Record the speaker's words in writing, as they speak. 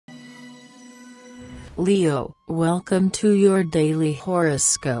Leo, welcome to your daily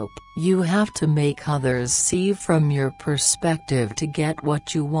horoscope. You have to make others see from your perspective to get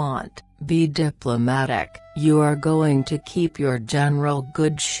what you want. Be diplomatic. You are going to keep your general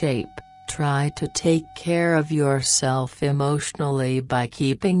good shape. Try to take care of yourself emotionally by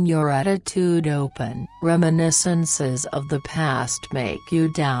keeping your attitude open. Reminiscences of the past make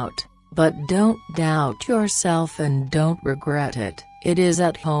you doubt, but don't doubt yourself and don't regret it. It is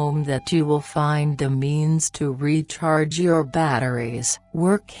at home that you will find the means to recharge your batteries.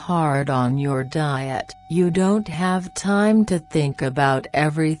 Work hard on your diet. You don't have time to think about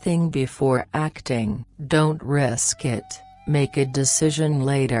everything before acting. Don't risk it. Make a decision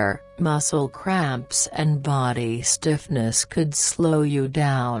later. Muscle cramps and body stiffness could slow you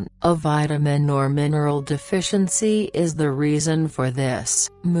down. A vitamin or mineral deficiency is the reason for this.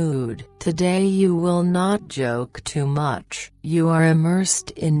 Mood. Today you will not joke too much. You are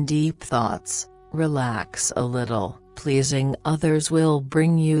immersed in deep thoughts. Relax a little. Pleasing others will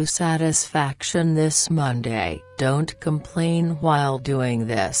bring you satisfaction this Monday. Don't complain while doing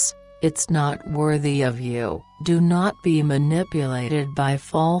this. It's not worthy of you. Do not be manipulated by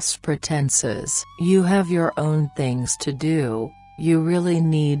false pretenses. You have your own things to do. You really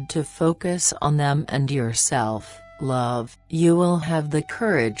need to focus on them and yourself. Love. You will have the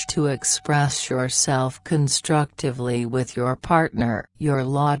courage to express yourself constructively with your partner. Your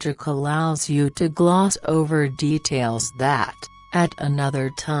logic allows you to gloss over details that, at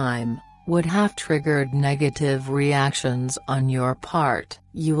another time, would have triggered negative reactions on your part.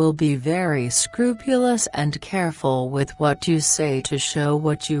 You will be very scrupulous and careful with what you say to show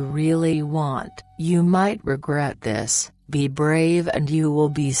what you really want. You might regret this. Be brave and you will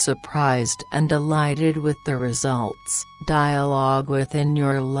be surprised and delighted with the results. Dialogue within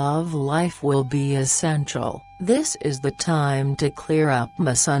your love life will be essential. This is the time to clear up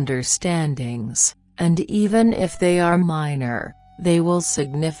misunderstandings, and even if they are minor, they will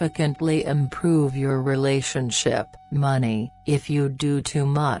significantly improve your relationship. Money. If you do too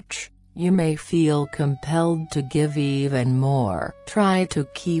much, you may feel compelled to give even more. Try to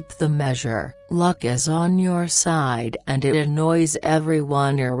keep the measure. Luck is on your side and it annoys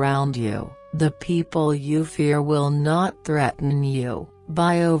everyone around you. The people you fear will not threaten you.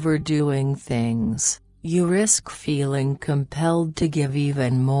 By overdoing things, you risk feeling compelled to give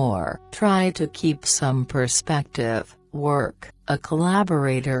even more. Try to keep some perspective. Work. A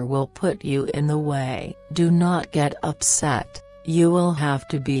collaborator will put you in the way. Do not get upset. You will have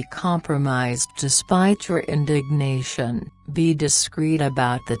to be compromised despite your indignation. Be discreet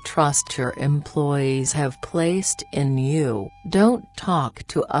about the trust your employees have placed in you. Don't talk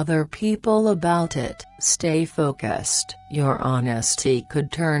to other people about it. Stay focused. Your honesty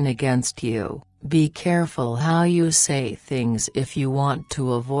could turn against you. Be careful how you say things if you want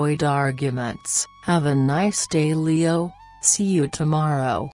to avoid arguments. Have a nice day, Leo. See you tomorrow.